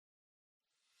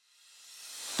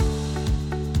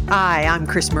Hi, I'm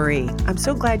Chris Marie. I'm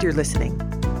so glad you're listening.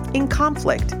 In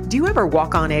conflict, do you ever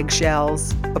walk on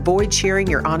eggshells, avoid sharing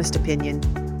your honest opinion,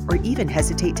 or even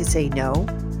hesitate to say no?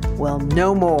 Well,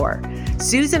 no more.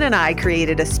 Susan and I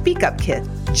created a Speak Up Kit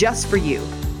just for you.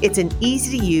 It's an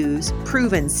easy-to-use,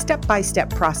 proven step-by-step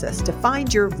process to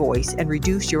find your voice and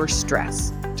reduce your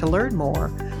stress. To learn more,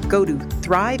 go to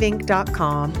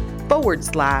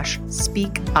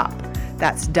thriveinc.com/speak up.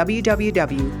 That's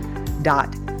www.thriveinc.com/SPEAKUP.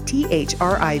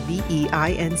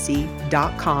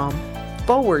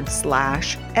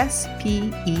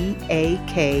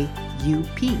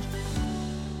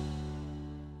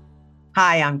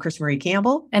 Hi, I'm Chris Marie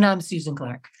Campbell. And I'm Susan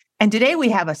Clark. And today we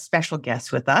have a special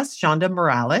guest with us, Shonda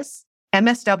Moralis,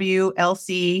 MSW,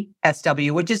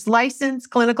 LCSW, which is Licensed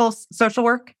Clinical Social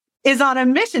Work, is on a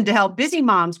mission to help busy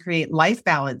moms create life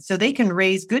balance so they can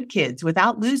raise good kids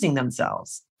without losing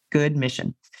themselves. Good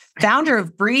mission. Founder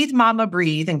of Breathe Mama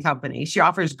Breathe and Company, she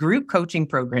offers group coaching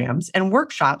programs and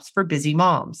workshops for busy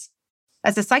moms.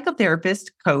 As a psychotherapist,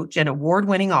 coach, and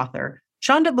award-winning author,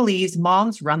 Shonda believes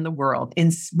moms run the world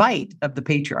in spite of the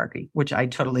patriarchy, which I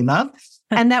totally love,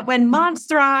 and that when moms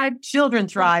thrive, children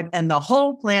thrive, and the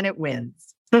whole planet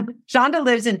wins. Shonda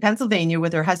lives in Pennsylvania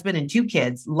with her husband and 2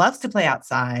 kids, loves to play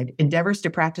outside, endeavors to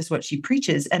practice what she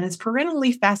preaches, and is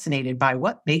perennially fascinated by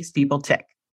what makes people tick.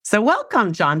 So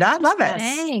welcome, Shonda. I love it.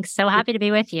 Thanks. So happy to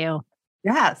be with you.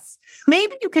 Yes.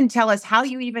 Maybe you can tell us how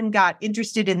you even got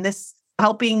interested in this,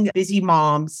 helping busy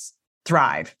moms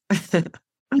thrive.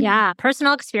 Yeah,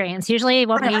 personal experience. Usually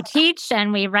what we teach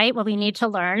and we write what we need to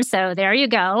learn. So there you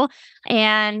go.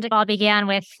 And it all began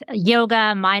with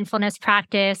yoga, mindfulness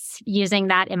practice, using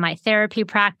that in my therapy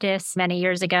practice many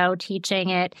years ago, teaching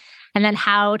it, and then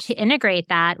how to integrate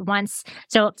that once.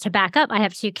 So to back up, I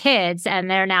have 2 kids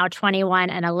and they're now 21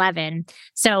 and 11.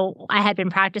 So I had been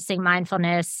practicing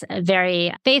mindfulness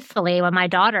very faithfully when my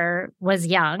daughter was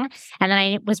young. And then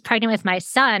I was pregnant with my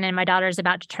son and my daughter's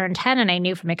about to turn 10. And I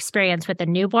knew from experience with the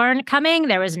newborn coming,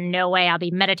 there was no way I'll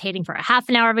be meditating for a half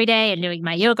an hour every day and doing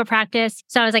my yoga practice.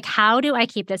 So I was like, how do I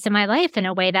keep this in my life in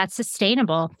a way that's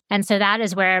sustainable? And so that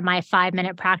is where my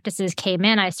 5-minute practices came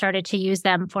in. I started to use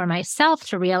them for myself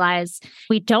to realize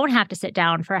we don't have to sit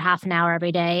down for a half an hour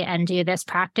every day and do this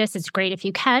practice. It's great if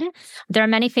you can. There are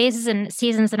many phases and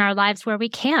seasons in our lives where we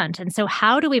can't. And so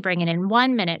how do we bring it in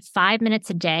 1 minute, 5 minutes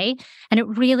a day? And it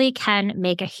really can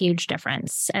make a huge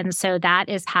difference. And so that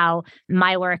is how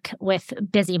my work with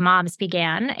busy moms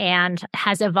began and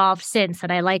has evolved since.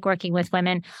 And I like working with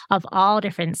women of all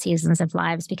different seasons of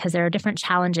lives because there are different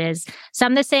challenges,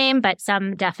 some the same, but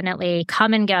some definitely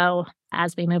come and go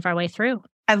as we move our way through.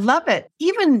 I love it.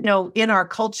 Even though in our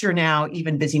culture now,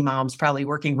 even busy moms probably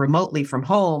working remotely from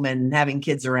home and having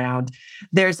kids around,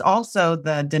 there's also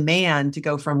the demand to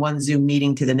go from one Zoom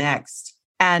meeting to the next.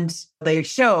 And their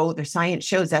science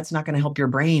shows that's not going to help your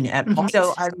brain at all.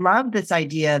 So I love this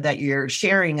idea that you're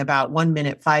sharing about 1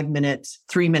 minute, 5 minutes,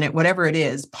 3 minute, whatever it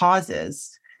is,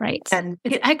 pauses. Right. And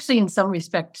it actually, in some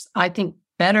respects, I think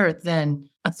better than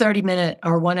a 30-minute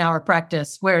or 1-hour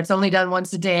practice where it's only done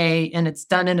once a day and it's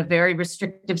done in a very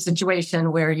restrictive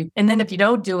situation and then if you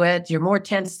don't do it, you're more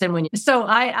tense than when you. So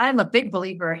I'm a big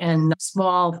believer in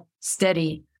small,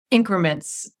 steady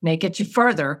increments may get you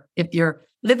further if you're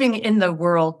living in the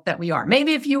world that we are.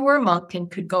 Maybe if you were a monk and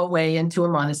could go away into a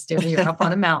monastery or up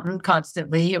on a mountain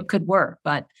constantly, it could work.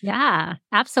 But yeah,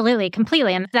 absolutely,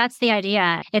 completely. And that's the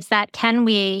idea. It's that can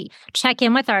we check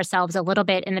in with ourselves a little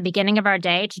bit in the beginning of our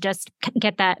day to just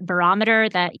get that barometer,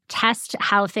 that test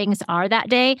how things are that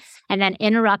day, and then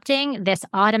interrupting this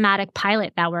automatic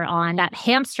pilot that we're on, that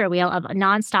hamster wheel of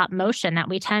nonstop motion that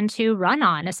we tend to run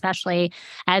on, especially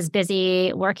as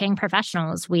busy working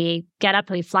professionals. We get up,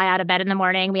 we fly out of bed in the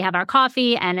morning, we have our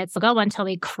coffee, and it's go until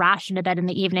we crash into bed in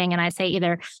the evening. And I say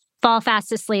either fall fast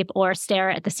asleep or stare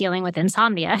at the ceiling with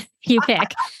insomnia. You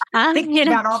pick. Think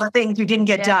about all the things you didn't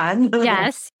get done.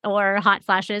 Yes. Or hot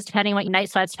flashes, depending what night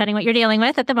sweats, depending what you're dealing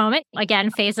with at the moment.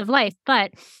 Again, phase of life.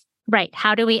 But right,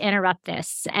 how do we interrupt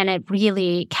this? And it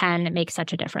really can make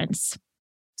such a difference.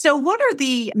 So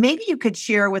maybe you could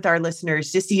share with our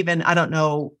listeners, just even, I don't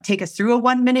know, take us through a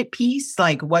 1 minute piece,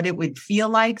 like what it would feel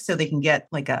like so they can get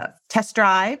like a test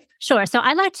drive. Sure. So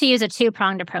I like to use a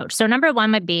 2-pronged approach. So number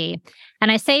 1 would be,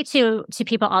 and I say to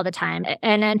people all the time,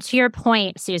 and then to your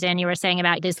point, Susan, you were saying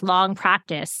about this long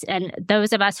practice, and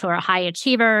those of us who are high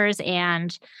achievers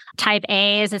and type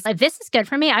A's, it's like, this is good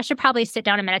for me. I should probably sit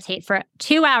down and meditate for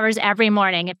 2 hours every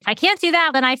morning. If I can't do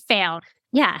that, then I failed.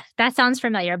 Yeah, that sounds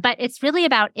familiar. But it's really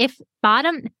about if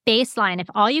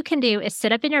all you can do is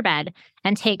sit up in your bed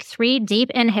and take 3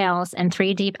 deep inhales and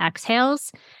 3 deep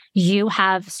exhales, you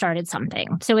have started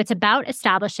something. So it's about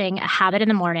establishing a habit in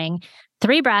the morning,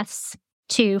 3 breaths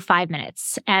to 5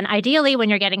 minutes. And ideally, when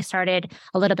you're getting started,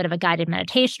 a little bit of a guided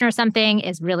meditation or something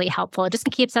is really helpful. It just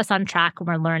keeps us on track when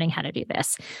we're learning how to do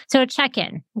this. So check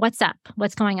in. What's up?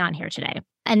 What's going on here today?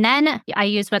 And then I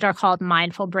use what are called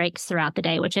mindful breaks throughout the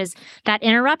day, which is that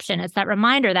interruption. It's that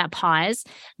reminder, that pause,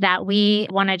 that we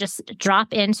want to just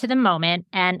drop into the moment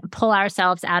and pull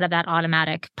ourselves out of that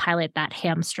automatic pilot, that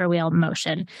hamster wheel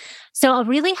motion. So a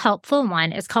really helpful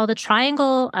one is called a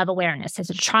triangle of awareness. It's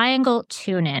a triangle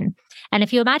tune-in. And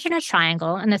if you imagine a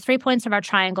triangle, and the 3 points of our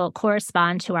triangle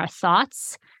correspond to our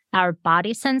thoughts, our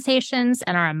body sensations,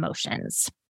 and our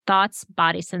emotions. Thoughts,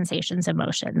 body sensations,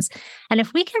 emotions. And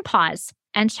if we can pause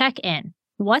and check in,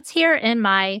 what's here in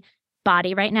my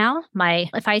body right now?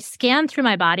 If I scan through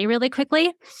my body really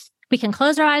quickly, we can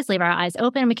close our eyes, leave our eyes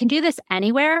open. We can do this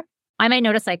anywhere. I might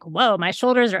notice like, whoa, my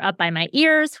shoulders are up by my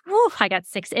ears. Whew, I got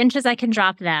 6 inches, I can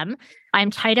drop them. I'm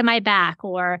tight in my back,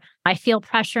 or I feel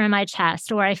pressure in my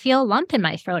chest, or I feel a lump in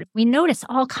my throat. We notice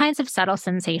all kinds of subtle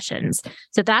sensations.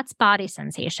 So that's body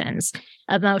sensations.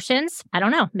 Emotions, I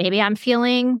don't know. Maybe I'm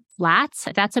feeling flat.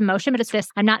 That's emotion, but it's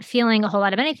just, I'm not feeling a whole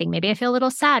lot of anything. Maybe I feel a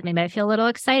little sad. Maybe I feel a little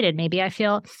excited. Maybe I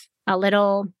feel a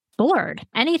little bored,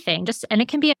 anything, and it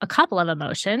can be a couple of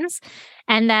emotions.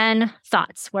 And then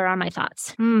thoughts. Where are my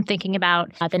thoughts? Thinking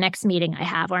about the next meeting I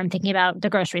have, or I'm thinking about the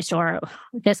grocery store,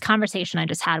 this conversation I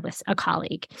just had with a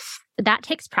colleague. That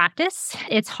takes practice.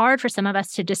 It's hard for some of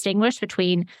us to distinguish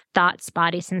between thoughts,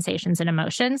 body sensations, and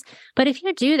emotions. But if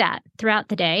you do that throughout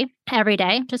the day, every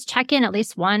day, just check in at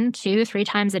least 1, 2, 3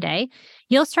 times a day,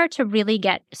 you'll start to really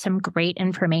get some great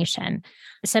information.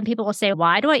 Some people will say,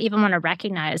 why do I even want to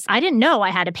recognize? I didn't know I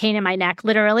had a pain in my neck,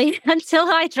 literally, until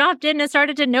I dropped in and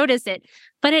started to notice it.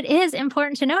 But it is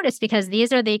important to notice, because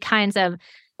these are the kinds of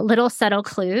little subtle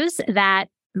clues that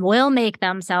will make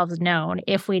themselves known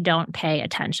if we don't pay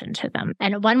attention to them.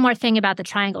 And one more thing about the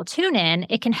triangle tune-in,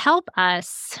 it can help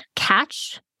us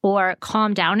catch or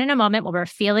calm down in a moment where we're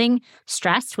feeling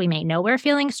stressed. We may know we're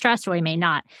feeling stressed, or we may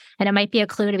not. And it might be a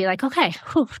clue to be like, okay,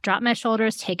 drop my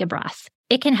shoulders, take a breath.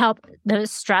 It can help those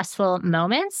stressful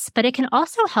moments, but it can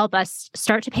also help us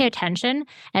start to pay attention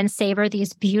and savor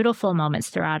these beautiful moments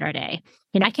throughout our day.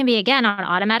 I can be, again, on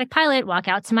automatic pilot, walk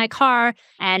out to my car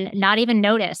and not even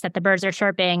notice that the birds are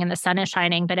chirping and the sun is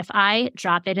shining. But if I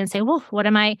drop it and say, whoa, what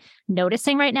am I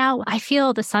noticing right now? I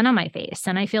feel the sun on my face,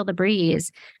 and I feel the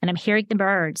breeze, and I'm hearing the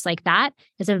birds. Like, that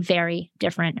is a very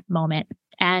different moment.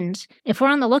 And if we're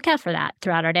on the lookout for that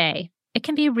throughout our day, it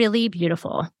can be really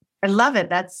beautiful. I love it.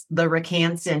 That's the Rick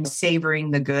Hansen, savoring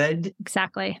the good.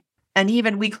 Exactly. And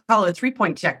even we call it a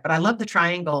 3-point check, but I love the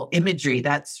triangle imagery.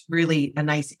 That's really a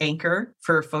nice anchor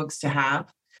for folks to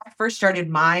have. I first started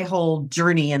my whole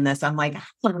journey in this. I'm like,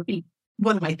 what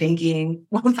am I thinking?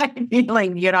 What am I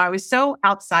feeling? I was so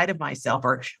outside of myself,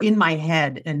 or in my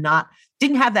head, and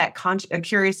didn't have that a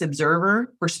curious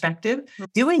observer perspective.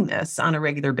 Doing this on a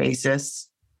regular basis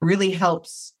really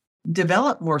helps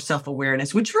develop more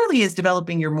self-awareness, which really is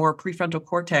developing your more prefrontal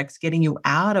cortex, getting you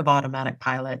out of automatic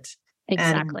pilot.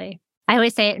 Exactly. I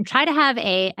always say, try to have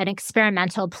an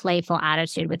experimental, playful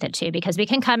attitude with it too, because we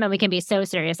can come and we can be so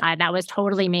serious. That was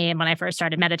totally me. And when I first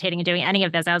started meditating and doing any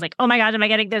of this, I was like, oh my gosh, am I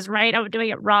getting this right? I'm doing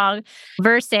it wrong.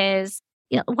 Versus,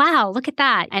 wow, look at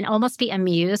that. And almost be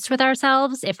amused with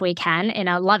ourselves if we can, in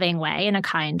a loving way, in a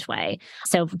kind way.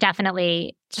 So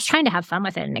definitely just trying to have fun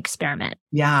with it and experiment.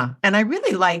 Yeah. And I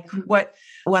really like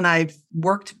when I've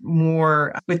worked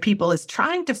more with people, is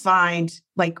trying to find,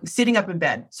 like, sitting up in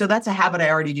bed. So that's a habit I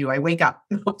already do. I wake up.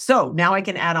 So now I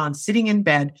can add on sitting in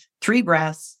bed, 3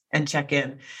 breaths, and check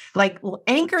in. Like,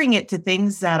 anchoring it to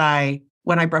things that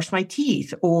when I brush my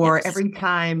teeth, or Yes. every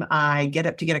time I get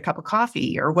up to get a cup of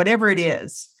coffee, or whatever it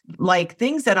is, like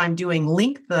things that I'm doing,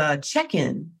 link the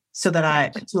check-in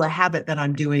to a habit that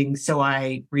I'm doing, so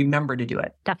I remember to do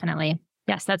it. Definitely.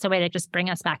 Yes, that's a way to just bring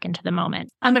us back into the moment.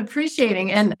 I'm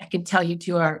appreciating, and I can tell you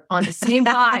two are on the same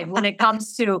vibe when it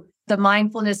comes to the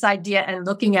mindfulness idea and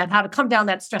looking at how to come down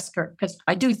that stress curve, because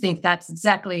I do think that's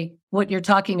exactly what you're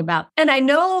talking about. And I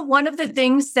know one of the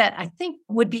things that I think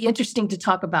would be interesting to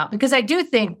talk about, because I do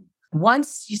think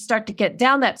once you start to get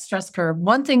down that stress curve,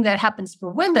 one thing that happens for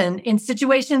women in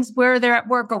situations where they're at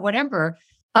work or whatever,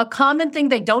 a common thing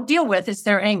they don't deal with is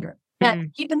their anger.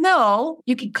 And even though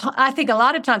I think a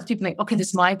lot of times people think, okay,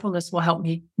 this mindfulness will help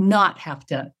me not have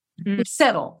to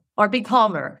settle or be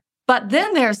calmer. But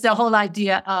then there's the whole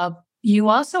idea of you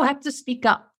also have to speak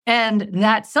up. And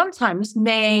that sometimes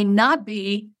may not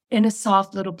be in a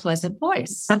soft, little, pleasant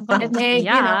voice. It may,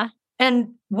 and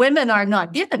women are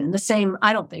not given the same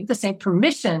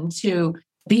permission to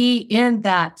be in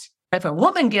that If a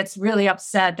woman gets really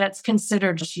upset, that's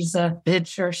considered she's a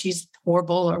bitch or she's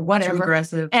horrible or whatever. Too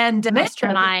aggressive. And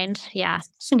Mastermind. Yeah.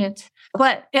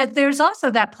 But there's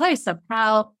also that place of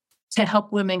how to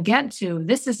help women get to,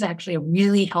 this is actually a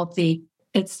really healthy,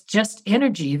 it's just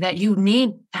energy that you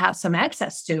need to have some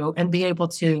access to and be able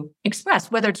to express,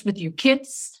 whether it's with your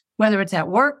kids, whether it's at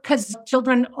work, because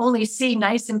children only see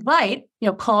nice and polite,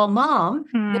 call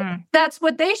mom. That's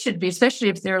what they should be, especially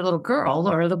if they're a little girl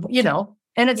or,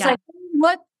 and it's like,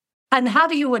 what? And how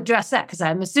do you address that? Because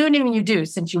I'm assuming you do,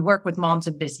 since you work with moms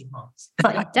and busy moms.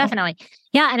 Definitely.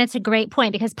 Yeah. And it's a great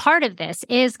point because part of this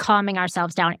is calming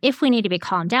ourselves down if we need to be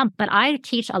calmed down. But I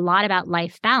teach a lot about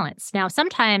life balance. Now,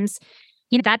 sometimes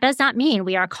that does not mean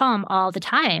we are calm all the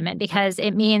time, because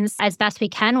it means as best we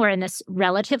can, we're in this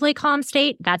relatively calm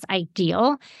state. That's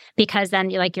ideal because then,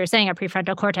 like you're saying, our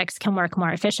prefrontal cortex can work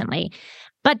more efficiently.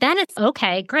 But then it's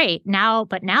okay, great.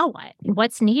 But now what?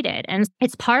 What's needed? And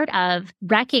it's part of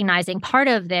recognizing, part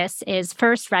of this is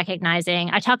first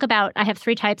recognizing, I have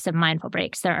 3 types of mindful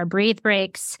breaks. There are breathe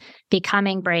breaks,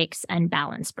 becoming breaks, and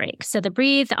balance breaks. So the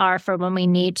breathe are for when we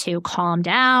need to calm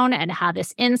down and have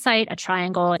this insight. The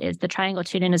triangle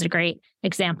tune-in is a great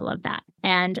example of that.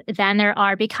 And then there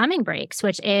are becoming breaks,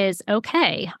 which is,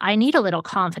 okay, I need a little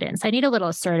confidence. I need a little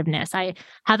assertiveness. I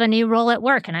have a new role at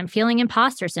work and I'm feeling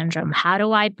imposter syndrome. How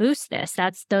do I boost this?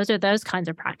 Those are those kinds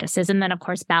of practices. And then of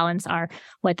course, balance are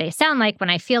what they sound like. When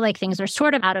I feel like things are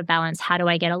sort of out of balance, how do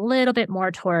I get a little bit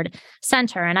more toward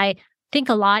center? And I think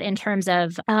a lot in terms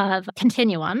of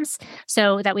continuums,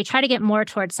 so that we try to get more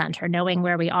towards center, knowing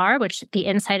where we are, which the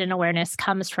insight and awareness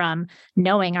comes from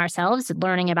knowing ourselves,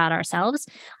 learning about ourselves.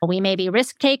 We may be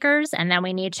risk takers, and then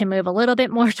we need to move a little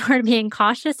bit more toward being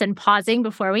cautious and pausing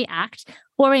before we act,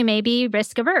 or we may be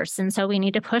risk averse. And so we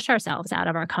need to push ourselves out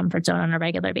of our comfort zone on a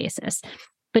regular basis.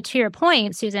 But to your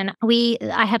point, Susan,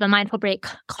 I have a mindful break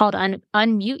called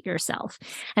Unmute Yourself.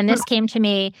 And this came to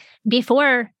me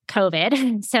before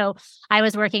COVID. So I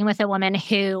was working with a woman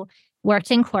who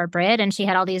worked in corporate, and she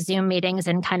had all these Zoom meetings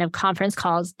and kind of conference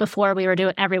calls before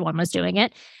everyone was doing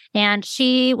it. And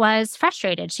she was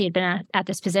frustrated. She had been at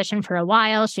this position for a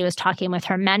while. She was talking with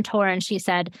her mentor, and she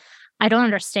said, I don't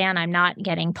understand. I'm not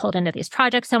getting pulled into these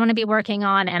projects I want to be working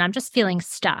on, and I'm just feeling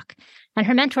stuck. And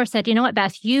her mentor said, you know what,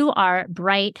 Beth, you are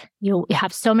bright. You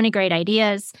have so many great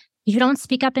ideas. You don't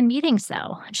speak up in meetings,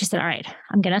 though. And she said, all right,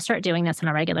 I'm going to start doing this on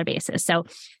a regular basis. So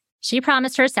she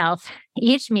promised herself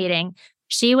each meeting,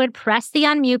 she would press the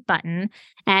unmute button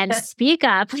and speak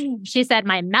up. She said,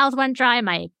 my mouth went dry,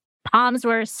 my palms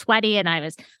were sweaty, and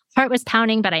heart was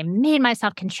pounding, but I made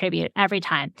myself contribute every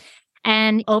time.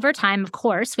 And over time, of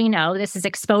course, we know this is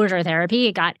exposure therapy.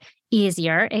 It got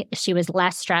easier. She was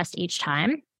less stressed each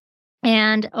time.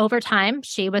 And over time,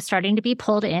 she was starting to be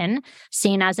pulled in,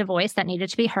 seen as a voice that needed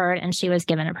to be heard, and she was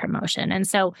given a promotion. And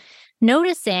so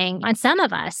noticing, and some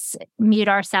of us mute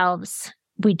ourselves.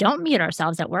 We don't mute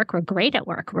ourselves at work. We're great at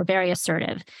work. We're very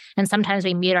assertive. And sometimes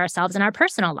we mute ourselves in our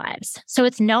personal lives. So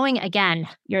it's knowing, again,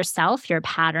 yourself, your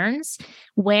patterns.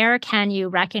 Where can you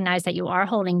recognize that you are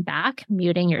holding back,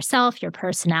 muting yourself, your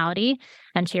personality?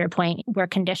 And to your point, we're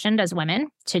conditioned as women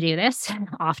to do this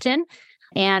often.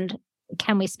 And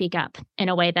can we speak up in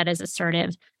a way that is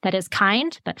assertive, that is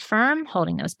kind, but firm,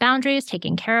 holding those boundaries,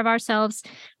 taking care of ourselves,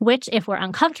 which if we're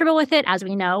uncomfortable with it, as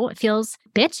we know, it feels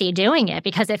bitchy doing it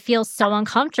because it feels so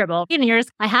uncomfortable.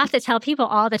 I have to tell people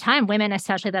all the time, women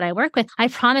especially that I work with, I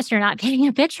promise you're not being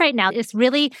a bitch right now. This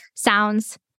really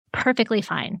sounds perfectly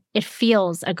fine. It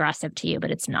feels aggressive to you,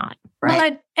 but it's not.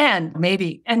 Right. And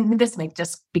this may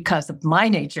just because of my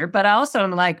nature, but I also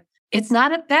am like, it's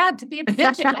not bad to be a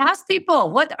bitch. Ask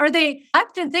people, what are they? I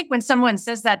often think when someone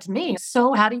says that to me,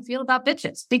 so how do you feel about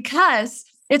bitches? Because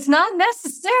it's not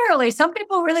necessarily, some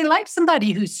people really like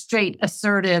somebody who's straight,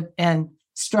 assertive, and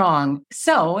strong.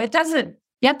 So it doesn't,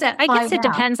 you have to. I guess it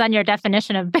depends on your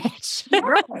definition of bitch.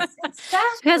 Yes,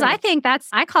 exactly. Because I think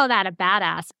I call that a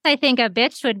badass. I think a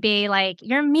bitch would be like,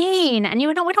 you're mean, and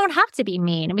we don't have to be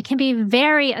mean. We can be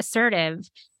very assertive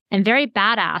and very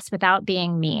badass without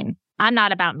being mean. I'm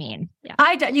not about mean. Yeah.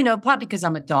 Probably because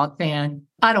I'm a dog fan.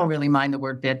 I don't really mind the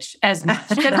word bitch as much.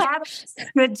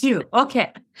 Good too.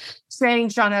 Okay. Saying,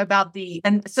 Shonda, about the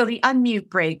unmute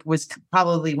break was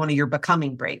probably one of your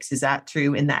becoming breaks. Is that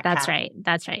true in that? That's right.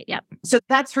 That's right. Yep. So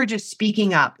that's her just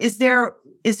speaking up. Is there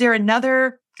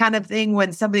another kind of thing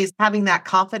when somebody's having that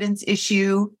confidence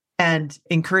issue and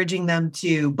encouraging them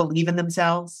to believe in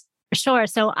themselves? Sure.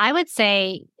 So I would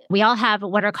say we all have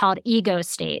what are called ego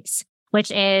states.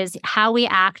 which is how we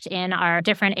act in our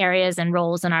different areas and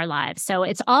roles in our lives. So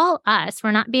it's all us.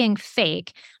 We're not being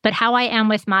fake, but how I am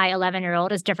with my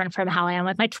 11-year-old is different from how I am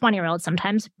with my 20-year-old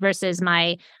sometimes versus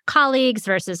my colleagues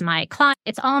versus my client.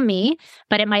 It's all me,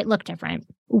 but it might look different.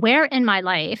 Where in my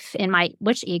life,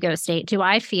 which ego state do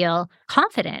I feel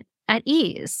confident, at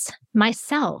ease,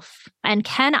 myself? And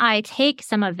can I take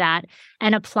some of that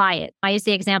and apply it? I use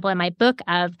the example in my book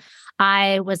of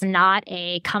I was not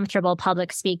a comfortable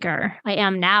public speaker. I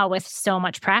am now with so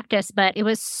much practice, but it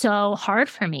was so hard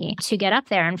for me to get up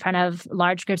there in front of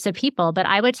large groups of people. But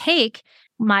I would take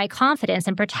my confidence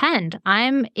and pretend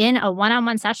I'm in a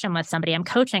one-on-one session with somebody, I'm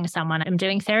coaching someone, I'm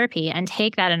doing therapy, and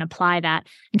take that and apply that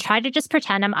and try to just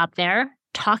pretend I'm up there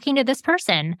talking to this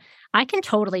person. I can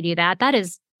totally do that. That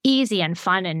is easy and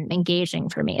fun and engaging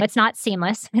for me. It's not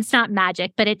seamless. It's not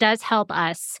magic, but it does help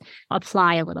us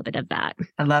apply a little bit of that.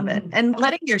 I love it. And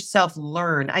letting yourself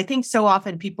learn. I think so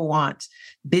often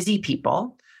busy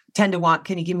people tend to want,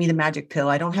 can you give me the magic pill?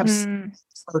 I don't have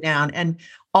slow down. And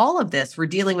all of this, we're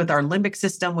dealing with our limbic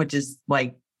system, which is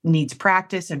like needs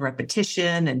practice and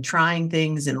repetition and trying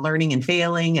things and learning and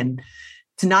failing. And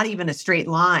it's not even a straight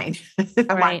line.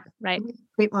 Right.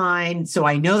 Straight line. So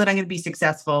I know that I'm going to be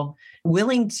successful.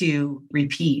 Willing to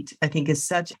repeat, I think is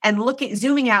such, and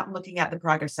zooming out and looking at the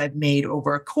progress I've made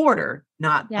over a quarter,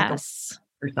 not yes.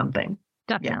 or something.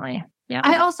 Definitely. Yeah.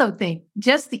 I also think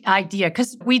just the idea,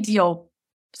 because we deal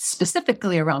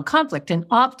specifically around conflict, and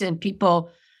often people,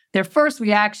 their first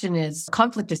reaction is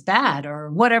conflict is bad or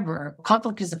whatever.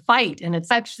 Conflict is a fight. And it's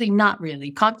actually not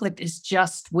really. Conflict is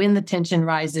just when the tension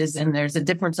rises and there's a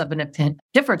difference of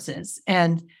differences.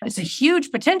 And it's a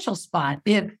huge potential spot.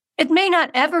 It may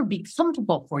not ever be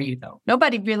comfortable for you, though.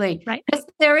 Nobody really, right?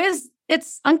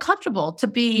 It's uncomfortable to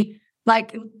be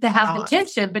like, to have the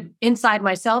tension, but inside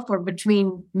myself or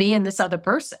between me and this other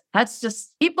person. That's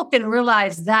just, people can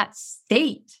realize that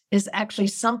state is actually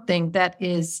something that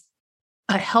is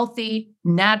a healthy,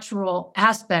 natural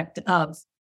aspect of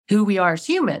who we are as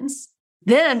humans.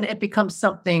 Then it becomes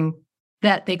something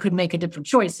that they could make a different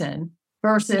choice in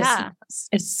versus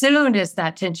as soon as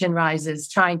that tension rises,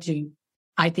 trying to,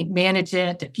 I think, manage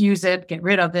it, diffuse it, get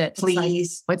rid of it.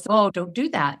 Please. Don't do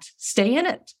that. Stay in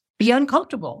it. Be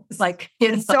uncomfortable. It's like,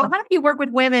 so how do you work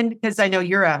with women? Because I know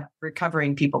you're a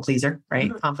recovering people pleaser,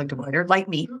 right? Conflict avoider, like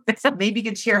me. So maybe you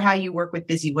could share how you work with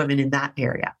busy women in that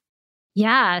area.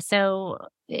 Yeah. So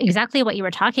exactly what you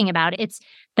were talking about. It's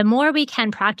the more we can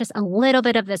practice a little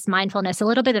bit of this mindfulness, a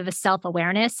little bit of the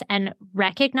self-awareness and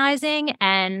recognizing.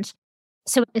 And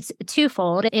so it's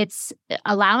twofold. It's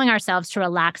allowing ourselves to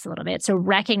relax a little bit. So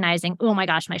recognizing, oh my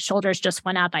gosh, my shoulders just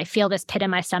went up. I feel this pit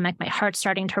in my stomach. My heart's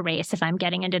starting to race if I'm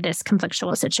getting into this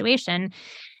conflictual situation.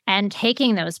 And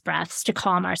taking those breaths to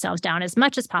calm ourselves down as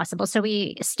much as possible. So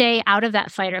we stay out of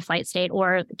that fight or flight state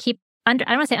or keep I don't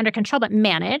want to say under control, but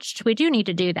managed. We do need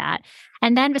to do that.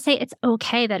 And then to say, it's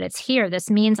okay that it's here. This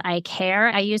means I care.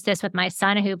 I use this with my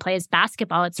son who plays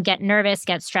basketball. It's get nervous,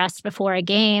 get stressed before a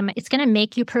game. It's going to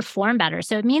make you perform better.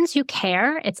 So it means you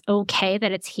care. It's okay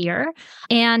that it's here.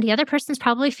 And the other person's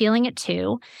probably feeling it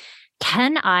too.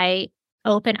 Can I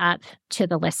open up to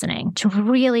the listening, to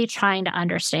really trying to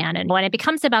understand? And when it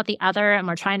becomes about the other and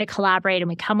we're trying to collaborate and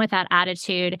we come with that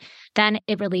attitude, then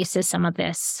it releases some of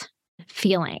this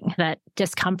feeling, that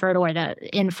discomfort or the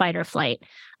in fight or flight,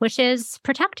 which is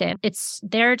protective. It's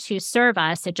there to serve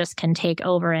us. It just can take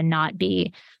over and not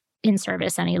be in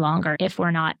service any longer if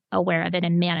we're not aware of it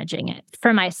and managing it.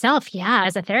 For myself,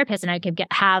 as a therapist, and I could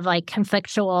have like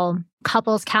conflictual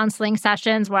couples counseling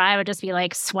sessions where I would just be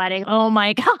like sweating. Oh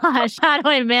my gosh, how do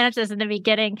I manage this in the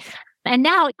beginning? And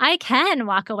now I can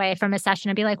walk away from a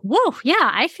session and be like, whoa,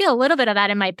 I feel a little bit of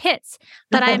that in my pits,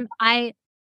 but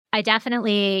I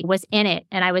definitely was in it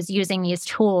and I was using these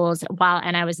tools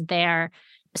and I was there.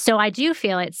 So I do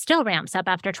feel it still ramps up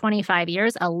after 25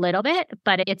 years a little bit,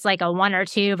 but it's like a 1 or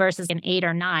 2 versus an 8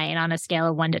 or 9 on a scale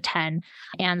of 1 to 10.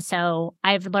 And so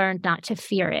I've learned not to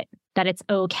fear it, that it's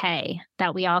okay,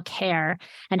 that we all care.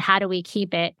 And how do we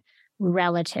keep it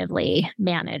relatively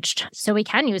managed? So we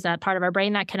can use that part of our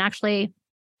brain that can actually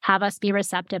have us be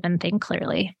receptive and think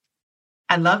clearly.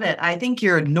 I love it. I think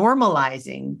you're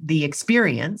normalizing the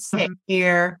experience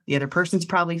here. The other person's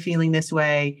probably feeling this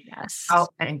way. Yes.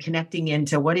 And connecting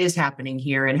into what is happening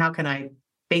here and how can I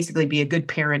basically be a good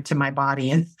parent to my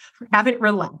body and have it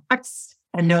relax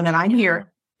and know that I'm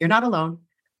here. You're not alone.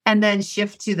 And then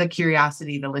shift to the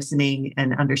curiosity, the listening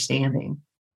and understanding.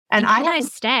 And Can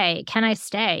I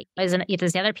stay? Is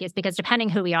the other piece, because depending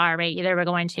who we are, right? Either we're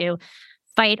going to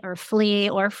fight or flee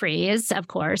or freeze, of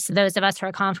course. Those of us who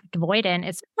are conflict avoidant,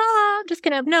 it's,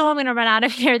 I'm going to run out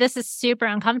of here. This is super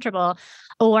uncomfortable.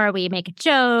 Or we make a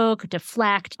joke,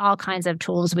 deflect, all kinds of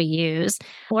tools we use.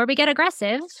 Or we get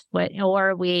aggressive,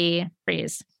 or we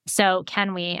freeze. So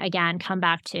can we, again, come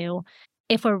back to,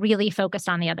 if we're really focused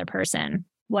on the other person,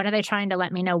 what are they trying to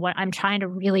let me know? What I'm trying to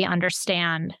really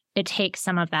understand. It takes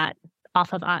some of that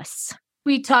off of us.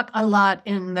 We talk a lot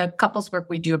in the couples work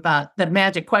we do about the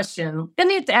magic question.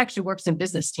 And it actually works in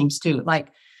business teams too. Like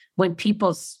when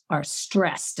people are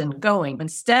stressed and going,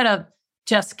 instead of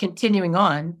just continuing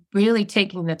on, really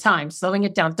taking the time, slowing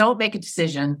it down, don't make a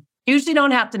decision. Usually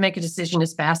don't have to make a decision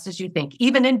as fast as you think.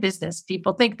 Even in business,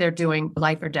 people think they're doing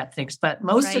life or death things, but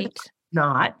most of it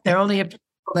not. They're only a people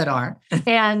that are.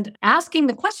 And asking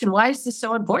the question, why is this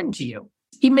so important to you?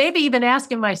 You maybe even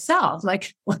asking myself,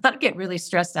 like, well, I get really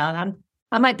stressed out.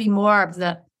 I might be more of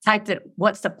the type that,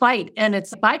 what's the fight? And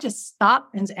it's, if I just stop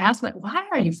and ask, like, why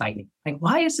are you fighting? Like,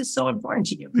 why is this so important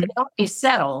to you? It helped me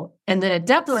settle. And then it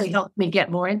definitely helped me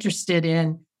get more interested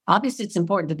in, obviously it's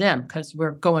important to them because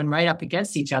we're going right up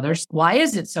against each other. Why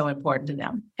is it so important to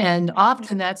them? And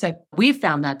often we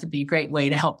found that to be a great way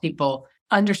to help people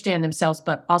understand themselves,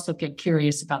 but also get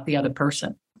curious about the other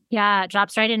person. Yeah, it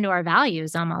drops right into our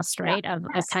values almost, right? Of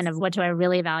kind of what do I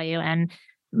really value? And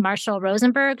Marshall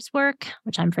Rosenberg's work,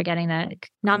 which I'm forgetting, the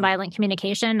nonviolent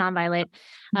communication,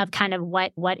 of kind of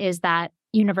what is that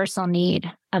universal need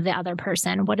of the other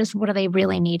person? What are they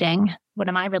really needing? What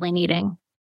am I really needing?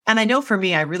 And I know for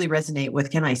me, I really resonate with,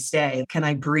 can I stay? Can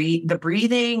I breathe? The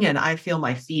breathing, and I feel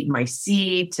my feet in my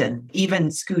seat and even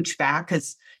scooch back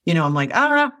because, I'm like,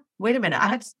 oh, wait a minute.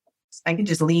 I can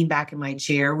just lean back in my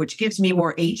chair, which gives me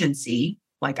more agency.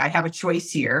 Like I have a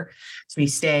choice here. So we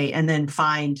stay and then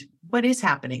find what is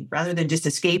happening rather than just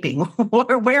escaping.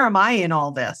 Where am I in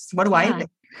all this? What do I think?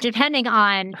 Depending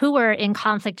on who we're in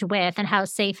conflict with and how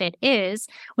safe it is,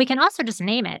 we can also just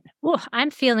name it. Ooh,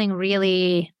 I'm feeling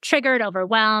really triggered,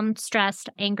 overwhelmed, stressed,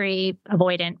 angry,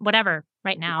 avoidant, whatever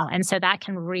right now. And so that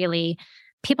can really,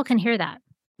 people can hear that.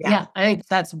 Yeah, I think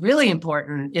that's really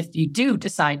important. If you do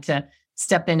decide to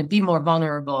step in and be more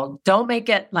vulnerable, don't make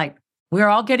it like, we're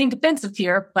all getting defensive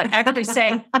here, but actually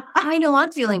say, I know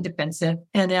I'm feeling defensive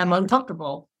and I'm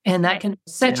uncomfortable. And that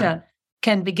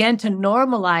can begin to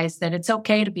normalize that it's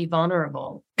okay to be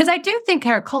vulnerable. Because I do think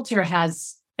our culture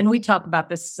has, and we talk about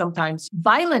this sometimes,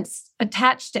 violence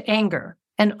attached to anger.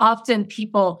 And often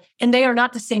people, and they are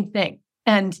not the same thing.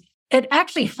 And it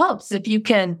actually helps if you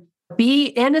can be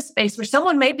in a space where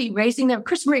someone may be raising them.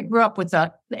 Chris Marie grew up with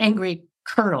an angry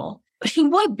colonel. He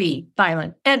would be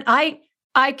violent. And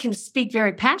I can speak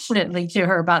very passionately to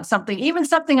her about something, even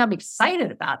something I'm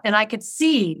excited about. And I could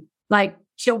see like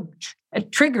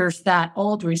it triggers that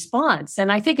old response.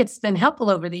 And I think it's been helpful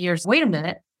over the years. Wait a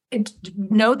minute,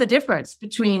 know the difference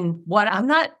between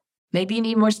maybe you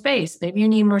need more space. Maybe you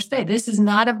need more space. This is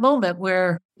not a moment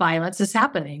where violence is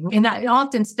happening. And I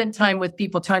often spend time with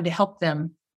people trying to help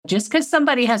them. Just because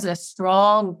somebody has a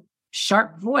strong,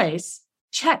 sharp voice,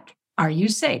 check. Are you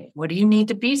safe? What do you need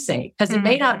to be safe? Because it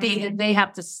may not be that they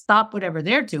have to stop whatever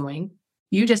they're doing.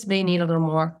 You just may need a little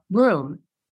more room.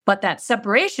 But that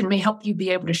separation may help you be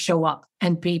able to show up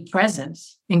and be present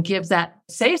and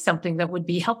say something that would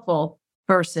be helpful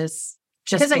versus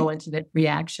just go into the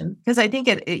reaction. Because I think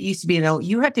it used to be,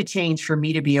 you have to change for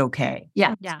me to be okay.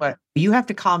 Yeah. But you have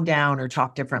to calm down or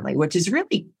talk differently, which is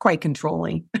really quite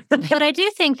controlling. But I do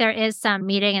think there is some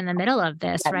meeting in the middle of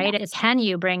this, right? Is can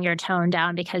you bring your tone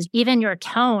down? Because even your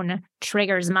tone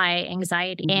triggers my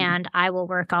anxiety. Mm-hmm. And I will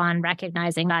work on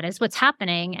recognizing that is what's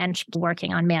happening and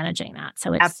working on managing that.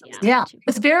 So it's,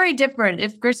 it's very different.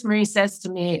 If Chris Marie says to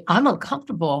me, I'm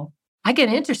uncomfortable, I get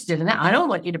interested in that. I don't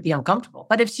want you to be uncomfortable.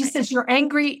 But if she says you're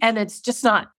angry and it's just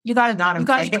not, you got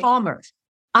to calm her.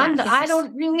 I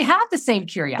don't really have the same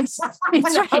curiosity.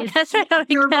 That's right. That's right. I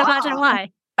can't imagine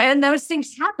why. And those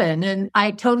things happen. And I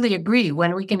totally agree.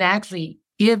 When we can actually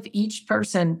give each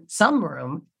person some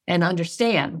room and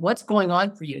understand what's going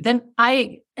on for you, then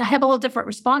I have a little different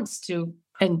response to,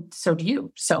 and so do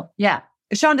you. So, yeah.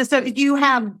 Shonda, so you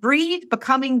have breathe,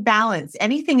 becoming balanced.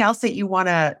 Anything else that you want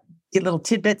to get little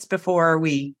tidbits before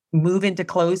we move into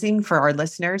closing for our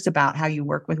listeners about how you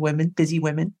work with women, busy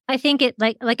women? I think it,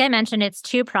 like I mentioned, it's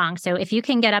two-pronged. So if you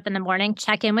can get up in the morning,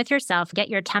 check in with yourself, get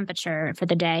your temperature for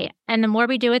the day. And the more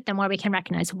we do it, the more we can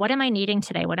recognize, what am I needing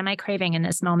today? What am I craving in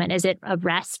this moment? Is it a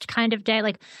rest kind of day?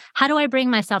 Like, how do I bring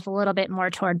myself a little bit more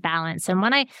toward balance? And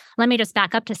let me just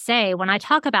back up to say, when I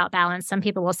talk about balance, some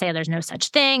people will say there's no such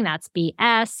thing. That's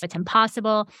BS. It's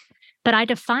impossible. But I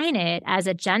define it as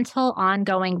a gentle,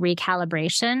 ongoing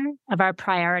recalibration of our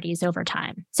priorities over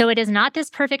time. So it is not this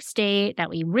perfect state that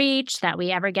we reach, that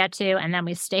we ever get to, and then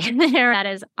we stay there. That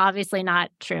is obviously not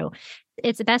true.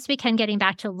 It's the best we can getting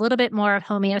back to a little bit more of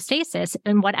homeostasis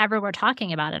in whatever we're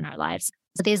talking about in our lives.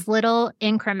 So these little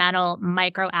incremental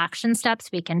micro action steps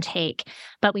we can take,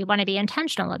 but we want to be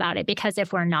intentional about it, because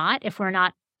if we're not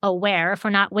aware, if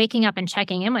we're not waking up and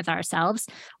checking in with ourselves,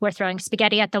 we're throwing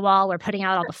spaghetti at the wall, we're putting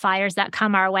out all the fires that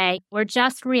come our way. We're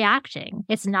just reacting.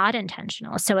 It's not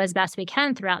intentional. So as best we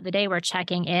can throughout the day, we're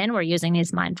checking in, we're using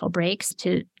these mindful breaks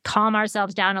to calm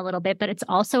ourselves down a little bit, but it's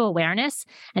also awareness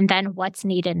and then what's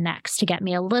needed next to get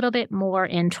me a little bit more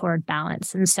in toward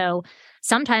balance. And so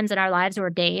sometimes in our lives or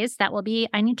days that will be,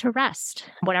 I need to rest,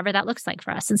 whatever that looks like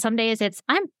for us. And some days it's,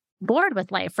 I'm bored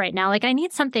with life right now. Like I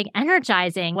need something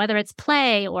energizing, whether it's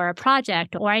play or a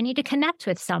project, or I need to connect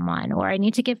with someone, or I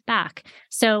need to give back.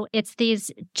 So it's these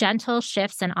gentle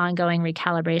shifts and ongoing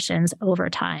recalibrations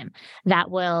over time that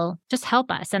will just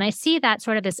help us. And I see that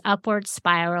sort of this upward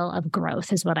spiral of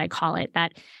growth is what I call it,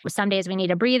 that some days we need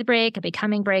a breathe break, a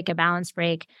becoming break, a balance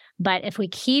break. But if we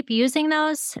keep using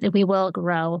those, we will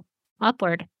grow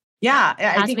upward. Yeah,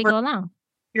 as we go along.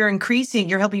 You're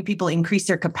helping people increase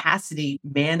their capacity,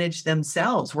 manage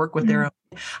themselves, work with their own.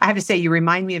 I have to say, you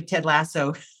remind me of Ted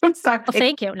Lasso. I'm sorry. Well,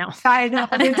 thank you. No. I know.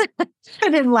 And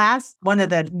in one of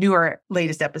the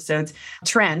latest episodes,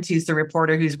 Trent, who's the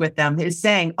reporter who's with them, is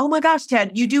saying, "Oh my gosh,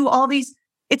 Ted, you do all these,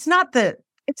 it's not the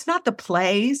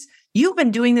plays. You've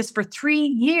been doing this for 3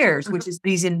 years, which is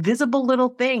these invisible little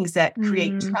things that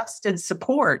create trust and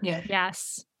support." Yeah.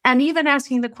 Yes. And even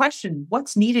asking the question,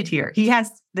 what's needed here? He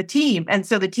has the team. And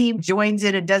so the team joins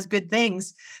in and does good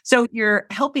things. So you're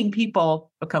helping people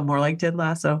become more like Ted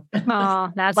Lasso. Oh,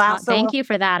 that's Lasso. Thank you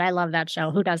for that. I love that show.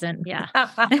 Who doesn't? Yeah.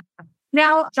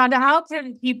 Now, Shonda, how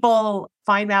can people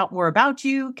find out more about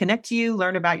you, connect to you,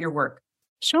 learn about your work?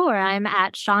 Sure. I'm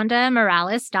at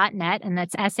shondamoralis.net, and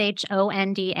that's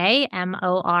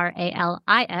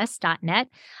ShondaMoralis.net.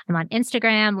 I'm on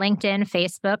Instagram, LinkedIn,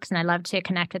 Facebook, and I love to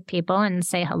connect with people and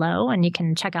say hello. And you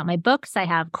can check out my books. I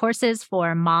have courses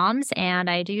for moms, and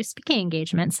I do speaking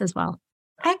engagements as well.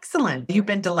 Excellent. You've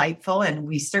been delightful.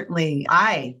 And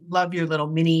I love your little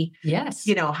mini,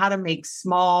 how to make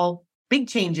small, big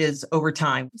changes over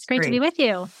time. It's great to be with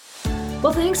you.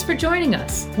 Well, thanks for joining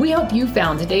us. We hope you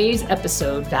found today's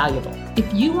episode valuable.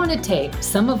 If you want to take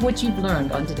some of what you've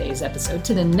learned on today's episode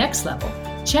to the next level,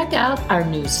 check out our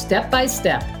new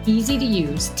step-by-step,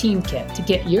 easy-to-use team kit to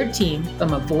get your team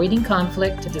from avoiding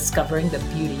conflict to discovering the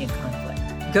beauty in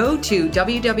conflict. Go to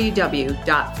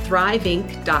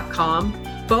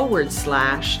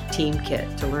www.thriveinc.com/team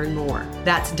kit to learn more.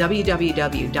 That's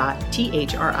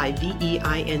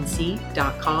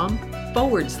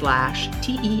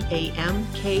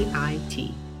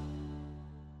www.thriveinc.com/TEAMKIT.